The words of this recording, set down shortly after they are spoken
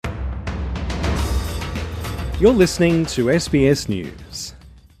You're listening to SBS News.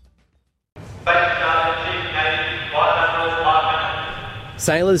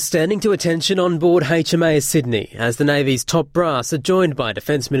 Sailors standing to attention on board HMAS Sydney as the Navy's top brass are joined by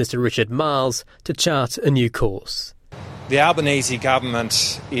Defence Minister Richard Marles to chart a new course. The Albanese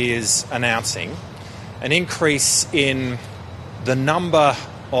government is announcing an increase in the number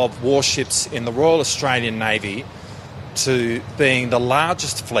of warships in the Royal Australian Navy to being the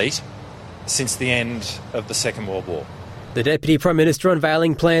largest fleet since the end of the Second World War. The Deputy Prime Minister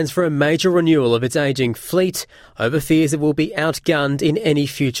unveiling plans for a major renewal of its ageing fleet over fears it will be outgunned in any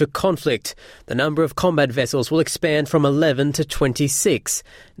future conflict. The number of combat vessels will expand from 11 to 26.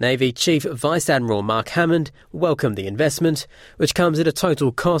 Navy Chief Vice Admiral Mark Hammond welcomed the investment, which comes at a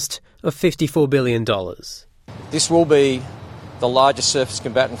total cost of $54 billion. This will be the largest surface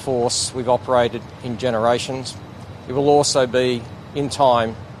combatant force we've operated in generations. It will also be, in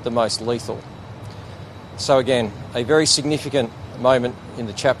time, the most lethal. So again, a very significant moment in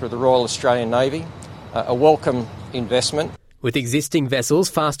the chapter of the Royal Australian Navy, a welcome investment. With existing vessels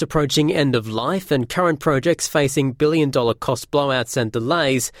fast approaching end of life and current projects facing billion-dollar cost blowouts and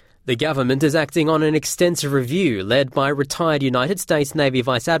delays, the government is acting on an extensive review led by retired United States Navy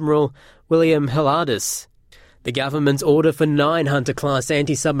Vice Admiral William Hillardis. The government's order for 9 Hunter-class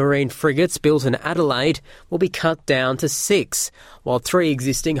anti-submarine frigates built in Adelaide will be cut down to 6, while 3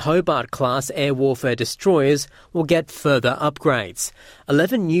 existing Hobart-class air warfare destroyers will get further upgrades.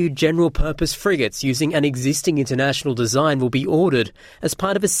 11 new general-purpose frigates using an existing international design will be ordered as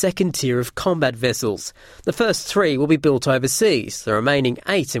part of a second tier of combat vessels. The first 3 will be built overseas, the remaining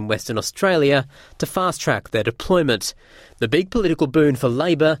 8 in Western Australia, to fast-track their deployment. The big political boon for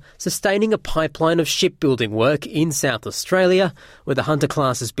Labor, sustaining a pipeline of shipbuilding work in South Australia, where the Hunter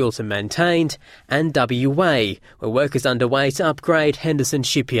class is built and maintained, and WA, where work is underway to upgrade Henderson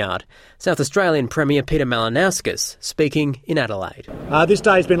Shipyard. South Australian Premier Peter Malinauskas speaking in Adelaide. This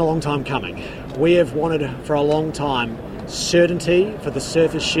day has been a long time coming. We have wanted for a long time certainty for the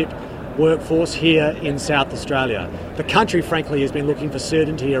surface ship workforce here in South Australia. The country, frankly, has been looking for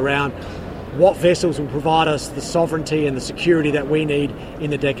certainty around what vessels will provide us the sovereignty and the security that we need in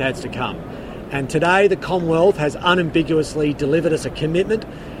the decades to come. And today the Commonwealth has unambiguously delivered us a commitment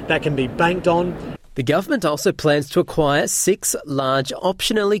that can be banked on. The government also plans to acquire 6 large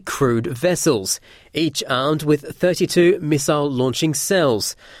optionally crewed vessels, each armed with 32 missile launching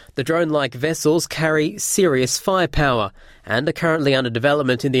cells. The drone-like vessels carry serious firepower and are currently under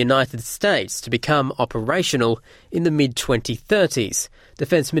development in the United States to become operational in the mid-2030s.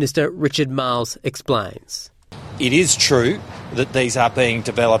 Defence Minister Richard Marles explains. It is true that these are being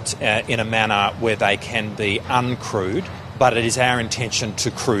developed in a manner where they can be uncrewed, but it is our intention to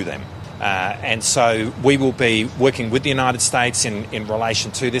crew them. And so we will be working with the United States in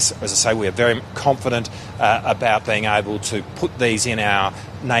relation to this. As I say, we are very confident about being able to put these in our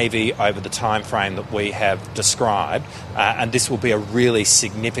Navy over the time frame that we have described. And this will be a really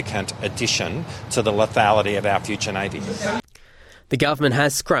significant addition to the lethality of our future Navy. The government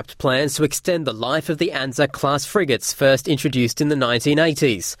has scrapped plans to extend the life of the Anzac-class frigates first introduced in the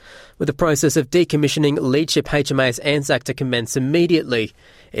 1980s, with the process of decommissioning lead ship HMAS Anzac to commence immediately.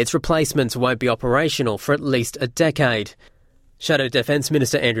 Its replacements won't be operational for at least a decade. Shadow Defence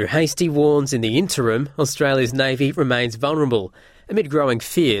Minister Andrew Hastie warns in the interim, Australia's Navy remains vulnerable amid growing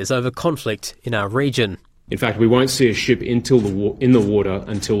fears over conflict in our region. In fact, we won't see a ship in the water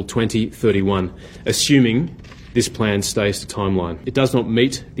until 2031, assuming this plan stays to timeline. It does not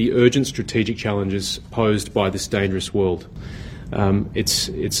meet the urgent strategic challenges posed by this dangerous world.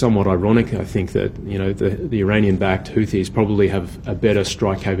 It's somewhat ironic, I think, that the Iranian-backed Houthis probably have a better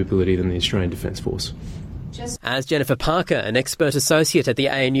strike capability than the Australian Defence Force. As Jennifer Parker, an expert associate at the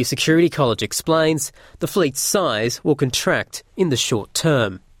ANU Security College, explains, the fleet's size will contract in the short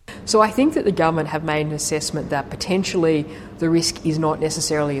term. So I think that the government have made an assessment that potentially the risk is not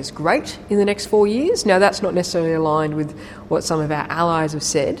necessarily as great in the next 4 years. Now, that's not necessarily aligned with what some of our allies have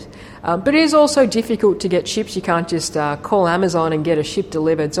said. But it is also difficult to get ships. You can't just call Amazon and get a ship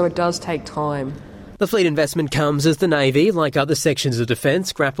delivered, so it does take time. The fleet investment comes as the Navy, like other sections of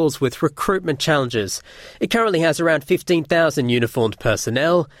defence, grapples with recruitment challenges. It currently has around 15,000 uniformed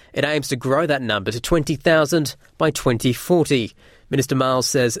personnel. It aims to grow that number to 20,000 by 2040. Minister Marles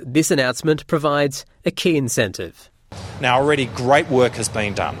says this announcement provides a key incentive. Now, already great work has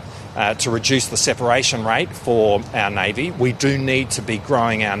been done to reduce the separation rate for our Navy. We do need to be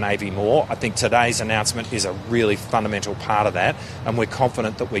growing our Navy more. I think today's announcement is a really fundamental part of that, and we're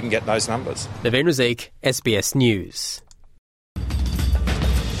confident that we can get those numbers. Naveen Razik, SBS News.